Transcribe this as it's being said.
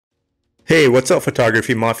Hey, what's up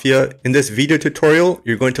photography mafia? In this video tutorial,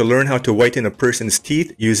 you're going to learn how to whiten a person's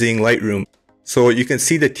teeth using Lightroom. So you can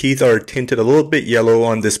see the teeth are tinted a little bit yellow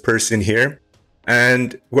on this person here.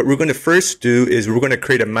 And what we're going to first do is we're going to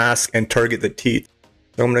create a mask and target the teeth.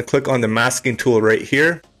 So I'm going to click on the masking tool right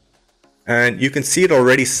here. And you can see it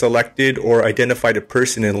already selected or identified a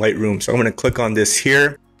person in Lightroom. So I'm going to click on this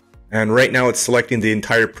here. And right now it's selecting the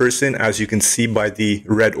entire person, as you can see by the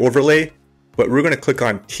red overlay. But we're going to click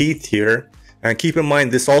on teeth here, and keep in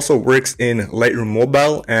mind this also works in Lightroom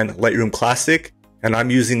Mobile and Lightroom Classic, and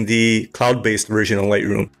I'm using the cloud-based version of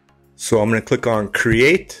Lightroom. So I'm going to click on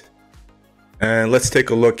create, and let's take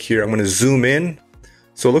a look here. I'm going to zoom in.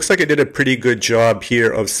 So it looks like it did a pretty good job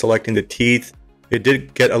here of selecting the teeth. It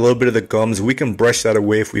did get a little bit of the gums. We can brush that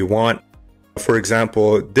away if we want. For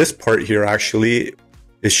example, this part here, actually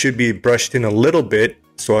it should be brushed in a little bit.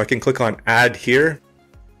 So I can click on add here.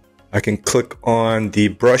 I can click on the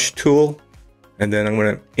brush tool, and then I'm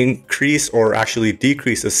going to increase or actually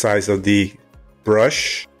decrease the size of the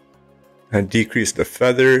brush and decrease the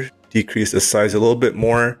feather, decrease the size a little bit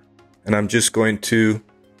more. And I'm just going to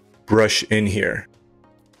brush in here.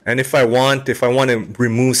 And if I want to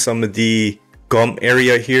remove some of the gum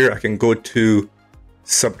area here, I can go to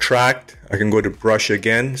subtract. I can go to brush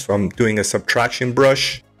again. So I'm doing a subtraction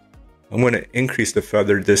brush. I'm going to increase the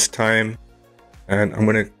feather this time, and I'm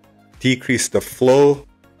going to decrease the flow,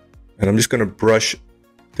 and I'm just going to brush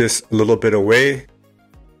this a little bit away,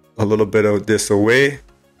 a little bit of this away.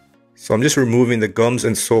 So I'm just removing the gums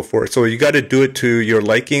and so forth. So you got to do it to your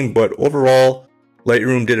liking, but overall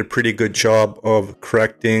Lightroom did a pretty good job of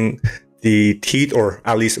correcting the teeth, or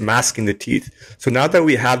at least masking the teeth. So now that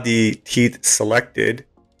we have the teeth selected,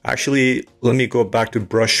 actually let me go back to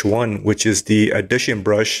brush 1, which is the addition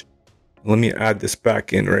brush. Let me add this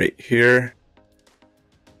back in right here.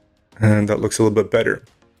 And that looks a little bit better.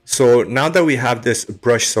 So now that we have this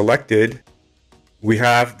brush selected, we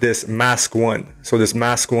have this mask 1. So this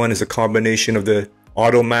mask 1 is a combination of the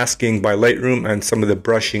auto masking by Lightroom and some of the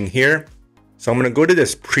brushing here. So I'm going to go to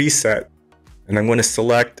this preset, and I'm going to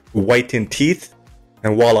select whiten teeth,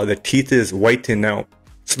 and voila, the teeth is whitened now.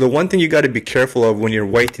 So the one thing you got to be careful of when you're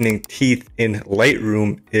whitening teeth in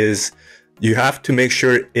Lightroom is you have to make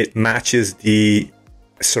sure it matches the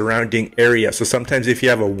surrounding area. So sometimes if you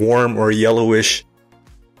have a warm or yellowish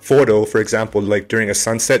photo, for example, like during a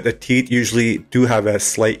sunset, the teeth usually do have a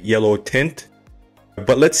slight yellow tint.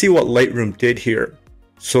 But let's see what Lightroom did here.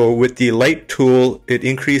 So with the light tool, it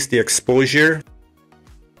increased the exposure,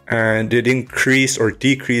 and it increased or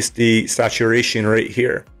decreased the saturation right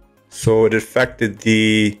here. So it affected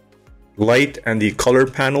the light and the color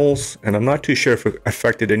panels, and I'm not too sure if it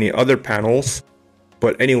affected any other panels.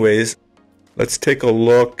 But anyways, let's take a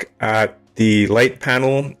look at the light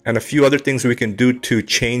panel, and a few other things we can do to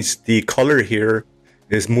change the color here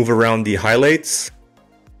is move around the highlights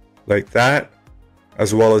like that,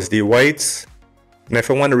 as well as the whites. And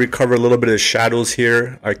if I want to recover a little bit of the shadows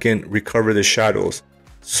here, I can recover the shadows.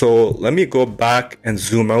 So let me go back and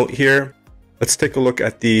zoom out here. Let's take a look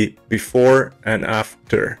at the before and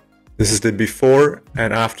after. This is the before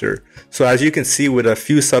and after. So as you can see, with a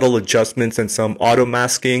few subtle adjustments and some auto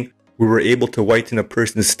masking, we were able to whiten a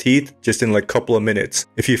person's teeth just in like a couple of minutes.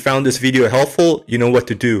 If you found this video helpful, you know what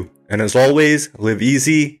to do. And as always, live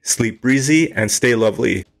easy, sleep breezy, and stay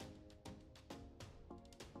lovely.